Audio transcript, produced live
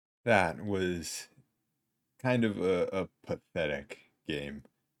That was kind of a pathetic game.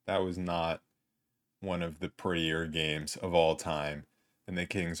 That was not one of the prettier games of all time. And the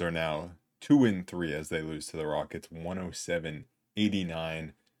Kings are now 2-3 as they lose to the Rockets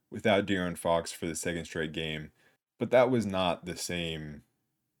 107-89 without De'Aaron Fox for the second straight game. But that was not the same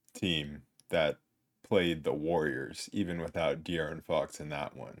team that played the Warriors, even without De'Aaron Fox in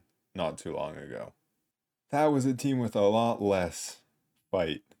that one, not too long ago. That was a team with a lot less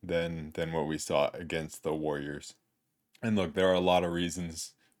fight than what we saw against the Warriors. And look, there are a lot of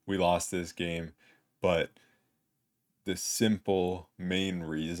reasons we lost this game, but the simple main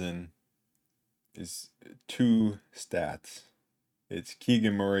reason is two stats. It's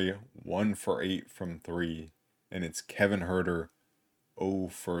Keegan Murray 1 for 8 from 3, and it's Kevin Herter 0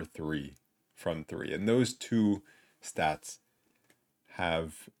 for 3 from 3. And those two stats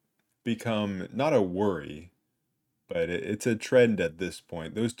have become not a worry, but it's a trend at this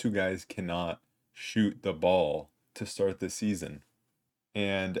point. Those two guys cannot shoot the ball to start the season.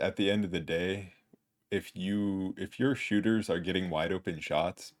 And at the end of the day, if your shooters are getting wide open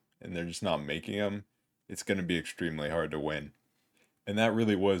shots and they're just not making them, it's going to be extremely hard to win. And that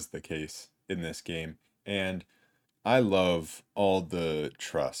really was the case in this game. And I love all the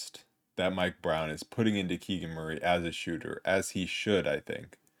trust that Mike Brown is putting into Keegan Murray as a shooter, as he should, I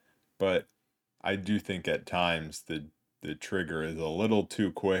think. But I do think at times the trigger is a little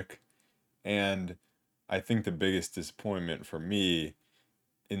too quick. And I think the biggest disappointment for me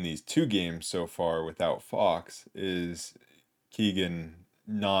in these two games so far without Fox is Keegan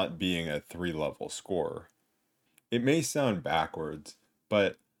not being a three level scorer. It may sound backwards,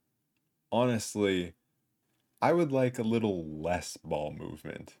 but honestly, I would like a little less ball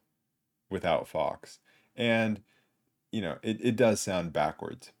movement without Fox. And, it does sound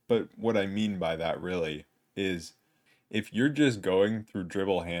backwards, but what I mean by that really is if you're just going through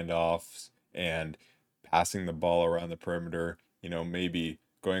dribble handoffs and passing the ball around the perimeter, maybe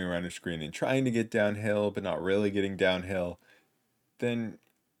going around a screen and trying to get downhill, but not really getting downhill, then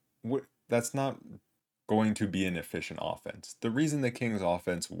that's not going to be an efficient offense. The reason the Kings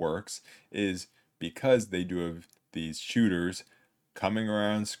offense works is because they do have these shooters coming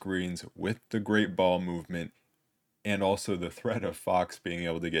around screens with the great ball movement and also the threat of Fox being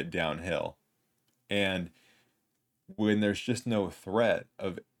able to get downhill. And when there's just no threat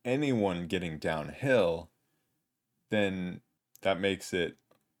of anyone getting downhill, then that makes it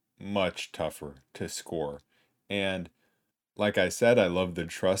much tougher to score. And like I said, I love the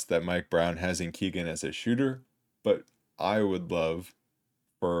trust that Mike Brown has in Keegan as a shooter, but I would love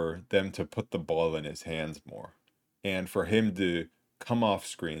for them to put the ball in his hands more and for him to come off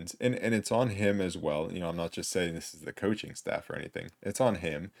screens. And it's on him as well. I'm not just saying this is the coaching staff or anything. It's on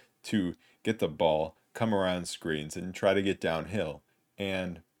him to get the ball, come around screens, and try to get downhill.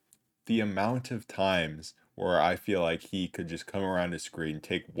 And the amount of times where I feel like he could just come around a screen,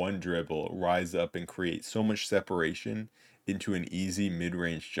 take one dribble, rise up, and create so much separation into an easy mid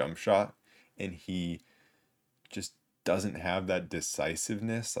range jump shot, and he just doesn't have that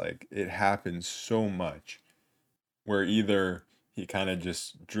decisiveness. Like, it happens so much where either he kind of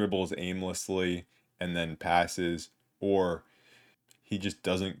just dribbles aimlessly and then passes, or he just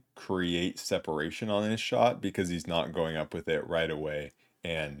doesn't create separation on his shot because he's not going up with it right away.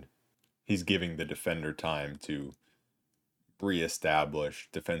 And he's giving the defender time to reestablish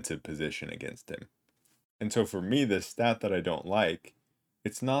defensive position against him. And so for me, the stat that I don't like,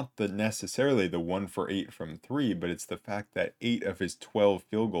 it's not necessarily the 1 for 8 from 3, but it's the fact that 8 of his 12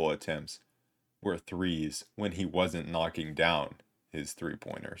 field goal attempts were threes when he wasn't knocking down his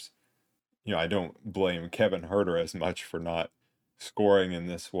three-pointers. I don't blame Kevin Herter as much for not scoring in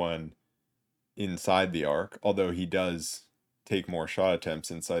this one inside the arc, although he does take more shot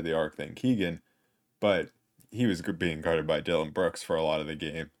attempts inside the arc than Keegan, but he was being guarded by Dylan Brooks for a lot of the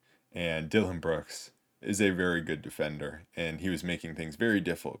game, and Dylan Brooks is a very good defender, and he was making things very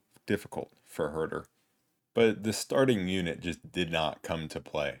difficult for Herter. But the starting unit just did not come to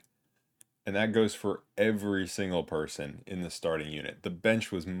play. And that goes for every single person in the starting unit. The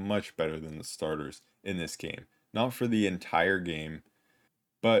bench was much better than the starters in this game. Not for the entire game,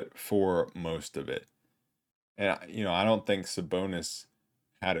 but for most of it. And, I don't think Sabonis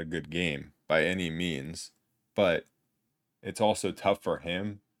had a good game by any means, but it's also tough for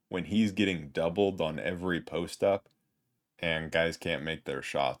him when he's getting doubled on every post up and guys can't make their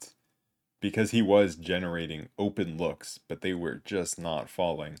shots because he was generating open looks, but they were just not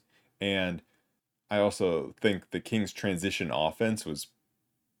falling. And I also think the Kings' transition offense was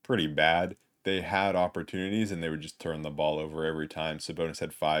pretty bad. They had opportunities and they would just turn the ball over every time. Sabonis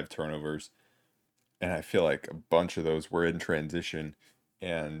had 5 turnovers, and I feel like a bunch of those were in transition.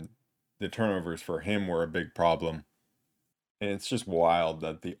 and the turnovers for him were a big problem. And it's just wild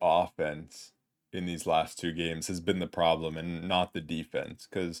that the offense in these last two games has been the problem and not the defense,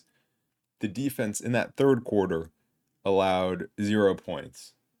 because the defense in that third quarter allowed 0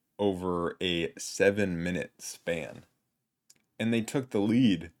 points over a 7 minute span. And they took the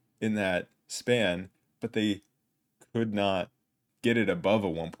lead in that span, but they could not get it above a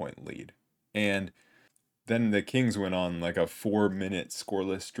 1 point lead. And then the Kings went on like a 4 minute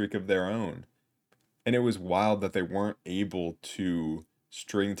scoreless streak of their own. And it was wild that they weren't able to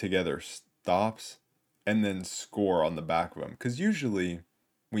string together stops and then score on the back of them. Because usually,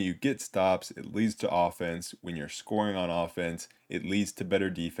 when you get stops, it leads to offense. When you're scoring on offense, it leads to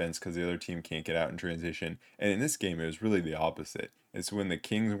better defense because the other team can't get out in transition. And in this game, it was really the opposite. It's when the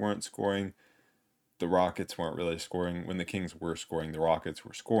Kings weren't scoring, the Rockets weren't really scoring. When the Kings were scoring, the Rockets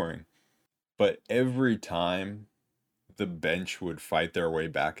were scoring. But every time the bench would fight their way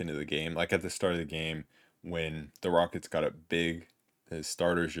back into the game. Like at the start of the game, when the Rockets got up big, the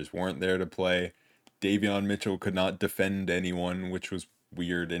starters just weren't there to play. Davion Mitchell could not defend anyone, which was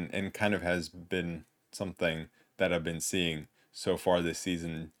weird and kind of has been something that I've been seeing so far this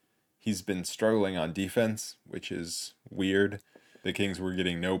season. He's been struggling on defense, which is weird. The Kings were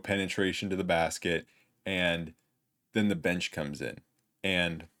getting no penetration to the basket, and then the bench comes in.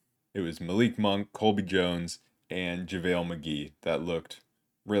 And it was Malik Monk, Colby Jones, and JaVale McGee that looked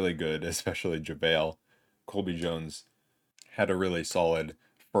really good, especially JaVale. Colby Jones had a really solid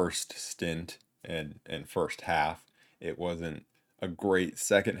first stint and first half. It wasn't a great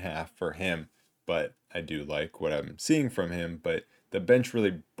second half for him, but I do like what I'm seeing from him. But the bench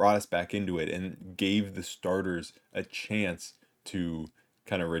really brought us back into it and gave the starters a chance to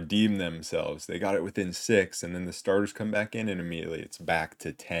kind of redeem themselves. They got it within 6, and then the starters come back in, and immediately it's back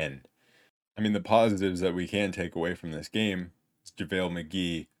to 10. I mean, the positives that we can take away from this game is JaVale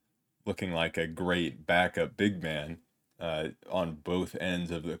McGee looking like a great backup big man on both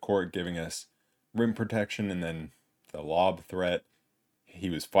ends of the court, giving us rim protection and then the lob threat. He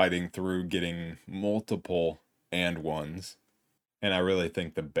was fighting through getting multiple and ones. And I really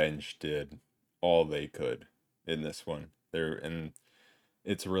think the bench did all they could in this one. And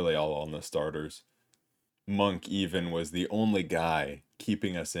it's really all on the starters. Monk even was the only guy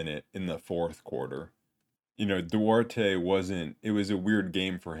keeping us in it in the fourth quarter. You know, Duarte wasn't, it was a weird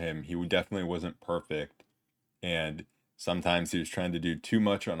game for him. He definitely wasn't perfect. And sometimes he was trying to do too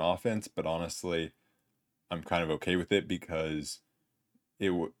much on offense, but honestly, I'm kind of okay with it because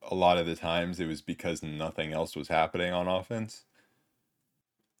a lot of the times it was because nothing else was happening on offense.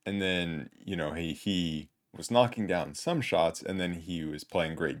 And then, you know, he was knocking down some shots and then he was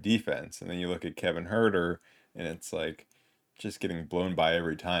playing great defense. And then you look at Kevin Huerter and it's like just getting blown by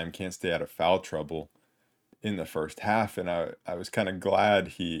every time, can't stay out of foul trouble in the first half. And I was kind of glad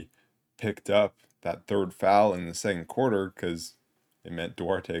he picked up that third foul in the second quarter because it meant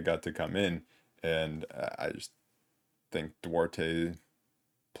Duarte got to come in. And I just think Duarte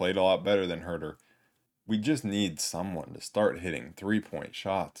played a lot better than Huerter. We just need someone to start hitting 3-point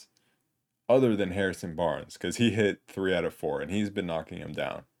shots other than Harrison Barnes because he hit 3 out of 4 and he's been knocking him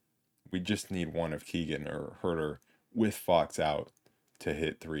down. We just need one of Keegan or Huerter with Fox out to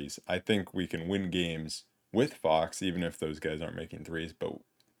hit threes. I think we can win games with Fox even if those guys aren't making threes, but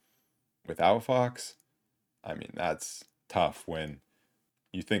without Fox, I mean, that's tough when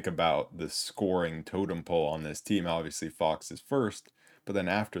you think about the scoring totem pole on this team. Obviously, Fox is first, but then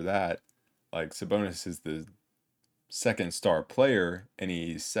after that, like Sabonis is the second star player and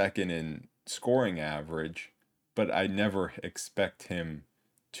he's second in scoring average, but I never expect him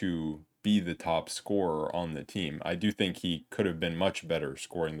to be the top scorer on the team. I do think he could have been much better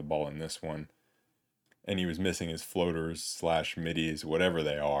scoring the ball in this one. And he was missing his floaters slash middies, whatever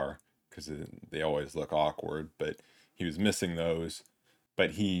they are, because they always look awkward, but he was missing those.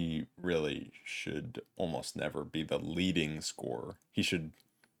 But he really should almost never be the leading scorer. He should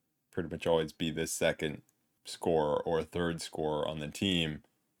pretty much always be the second scorer or third scorer on the team.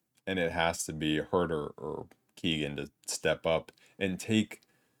 And it has to be Huerter or Keegan to step up and take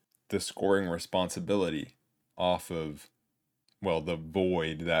the scoring responsibility off of, well, the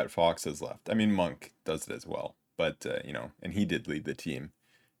void that Fox has left. I mean, Monk does it as well, but, you know, and he did lead the team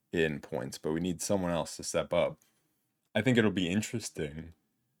in points, but we need someone else to step up. I think it'll be interesting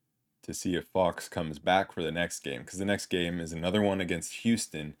to see if Fox comes back for the next game, because the next game is another one against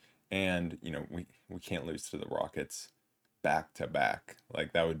Houston, and, you know, we can't lose to the Rockets back to back.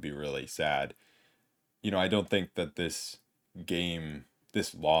 Like, that would be really sad. You know, I don't think that this game,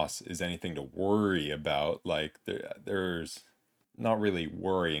 this loss is anything to worry about. Like, there's not really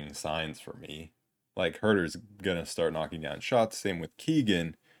worrying signs for me. Like Herter's gonna start knocking down shots, same with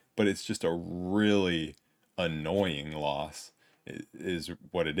Keegan, but it's just a really annoying loss, is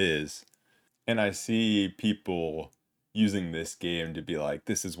what it is. And I see people using this game to be like,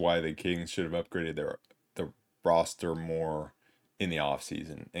 this is why the Kings should have upgraded the roster more in the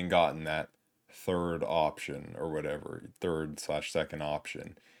offseason and gotten that third option or whatever, third/second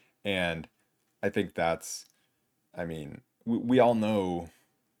option. And I think that's, I mean, we all know,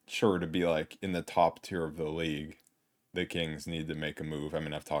 sure, to be like in the top tier of the league, the Kings need to make a move. I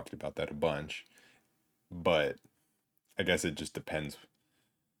mean, I've talked about that a bunch, but I guess it just depends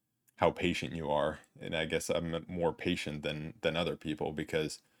how patient you are. And I guess I'm more patient than other people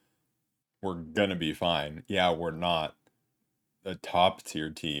because we're gonna be fine. Yeah, we're not a top tier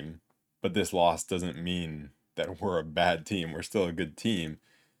team, but this loss doesn't mean that we're a bad team. We're still a good team.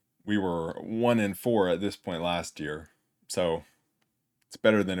 We were 1-4 at this point last year. So it's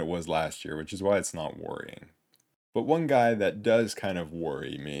better than it was last year, which is why it's not worrying. But one guy that does kind of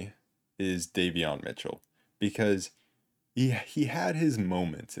worry me is Davion Mitchell because he had his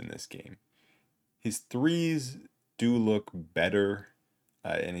moments in this game. His threes do look better,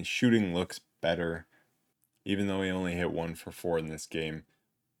 and his shooting looks better, even though he only hit 1 for 4 in this game.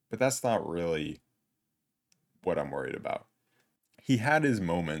 But that's not really what I'm worried about. He had his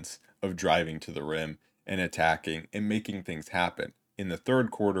moments of driving to the rim and attacking and making things happen. In the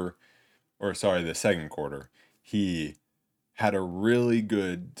third quarter, or sorry, the second quarter, he had a really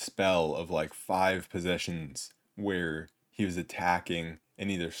good spell of like 5 possessions where he was attacking and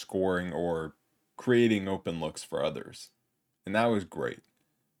either scoring or creating open looks for others. And that was great.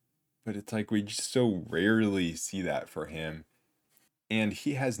 But it's like we just so rarely see that for him. And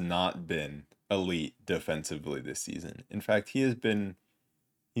he has not been elite defensively this season. In fact, he's been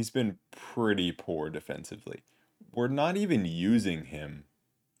pretty poor defensively. We're not even using him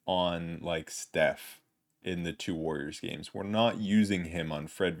on like Steph in the two Warriors games. We're not using him on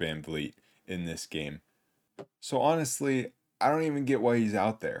Fred VanVleet in this game. So honestly, I don't even get why he's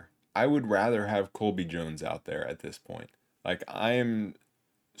out there. I would rather have Colby Jones out there at this point. Like I am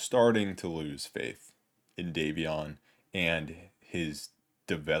starting to lose faith in Davion and his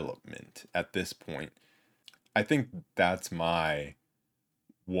development at this point. I think that's my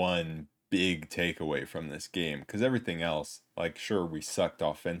one big takeaway from this game because everything else, like, sure, we sucked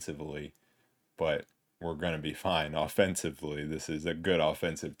offensively, but we're going to be fine offensively. This is a good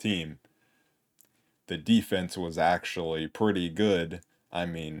offensive team. The defense was actually pretty good. I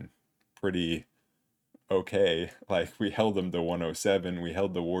mean, pretty okay. Like, we held them to 107. We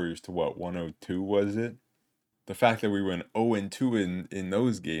held the Warriors to what, 102 was it? The fact that we went 0-2 in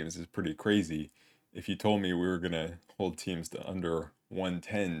those games is pretty crazy. If you told me we were going to hold teams to under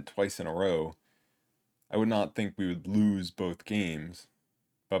 110 twice in a row, I would not think we would lose both games.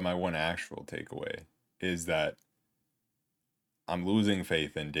 But my one actual takeaway is that I'm losing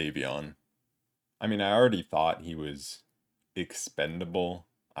faith in Davion. I mean, I already thought he was expendable,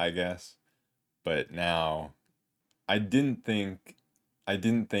 I guess, but now I didn't think I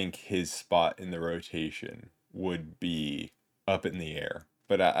didn't think his spot in the rotation would be up in the air,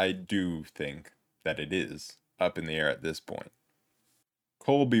 but I do think that it is up in the air at this point.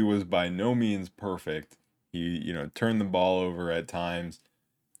 Colby was by no means perfect. He, turned the ball over at times,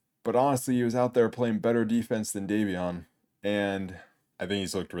 but honestly, he was out there playing better defense than Davion, and I think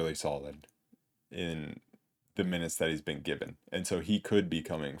he's looked really solid in the minutes that he's been given. And so he could be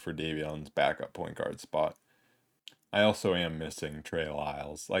coming for Davion's backup point guard spot. I also am missing Trey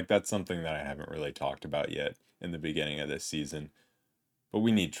Lyles. Like, that's something that I haven't really talked about yet in the beginning of this season. But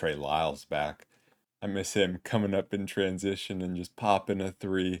we need Trey Lyles back. I miss him coming up in transition and just popping a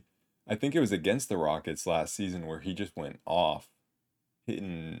three. I think it was against the Rockets last season where he just went off,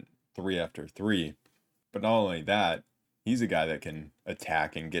 hitting three after three. But not only that, he's a guy that can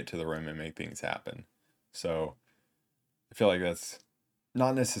attack and get to the rim and make things happen. So I feel like that's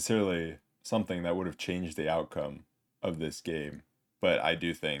not necessarily something that would have changed the outcome of this game. But I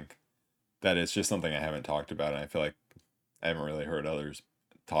do think that it's just something I haven't talked about. And I feel like I haven't really heard others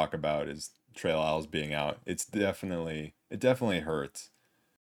talk about is Trey Lyles being out. It definitely hurts.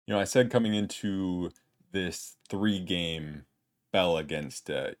 I said coming into this 3-game spell against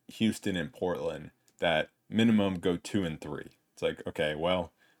Houston and Portland that minimum go 2-3. It's like, okay,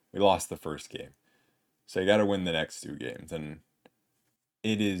 well, we lost the first game. So you got to win the next 2 games. And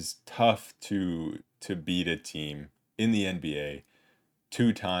it is tough to beat a team in the NBA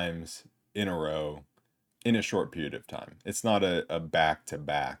 2 times in a row in a short period of time. It's not a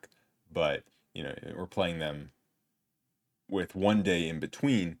back-to-back, but, we're playing them with 1 day in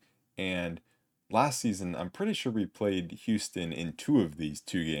between. And last season, I'm pretty sure we played Houston in 2 of these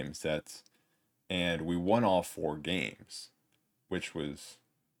 2-game sets. and we won all 4 games, which was,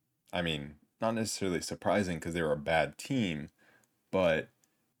 I mean, not necessarily surprising because they were a bad team, but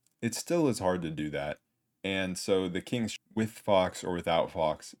it still is hard to do that. And so the Kings, with Fox or without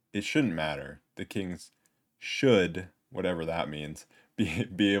Fox, it shouldn't matter. The Kings should, whatever that means,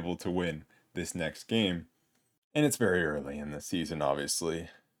 be able to win this next game. And it's very early in the season, obviously.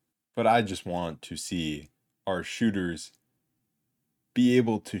 But I just want to see our shooters be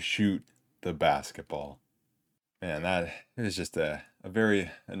able to shoot the basketball. Man, that is just a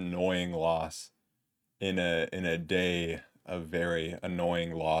very annoying loss in a day of very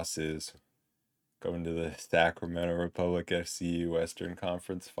annoying losses. Going to the Sacramento Republic FC Western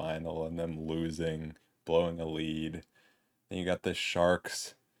Conference Final and them losing, blowing a lead. Then you got the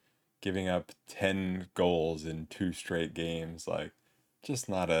Sharks giving up 10 goals in 2 straight games. Like, just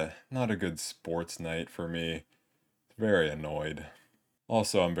not a good sports night for me. Very annoyed.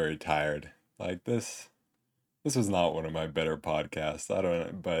 Also, I'm very tired. Like, this was not one of my better podcasts. I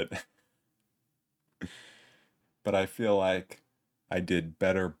don't, but I feel like I did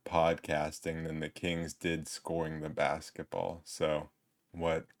better podcasting than the Kings did scoring the basketball. So,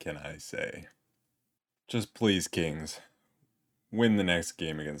 what can I say? Just please, Kings, win the next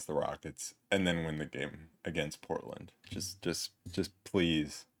game against the Rockets and then win the game against Portland. Just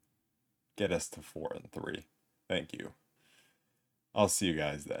please get us to 4-3. Thank you. I'll see you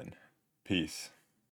guys then. Peace.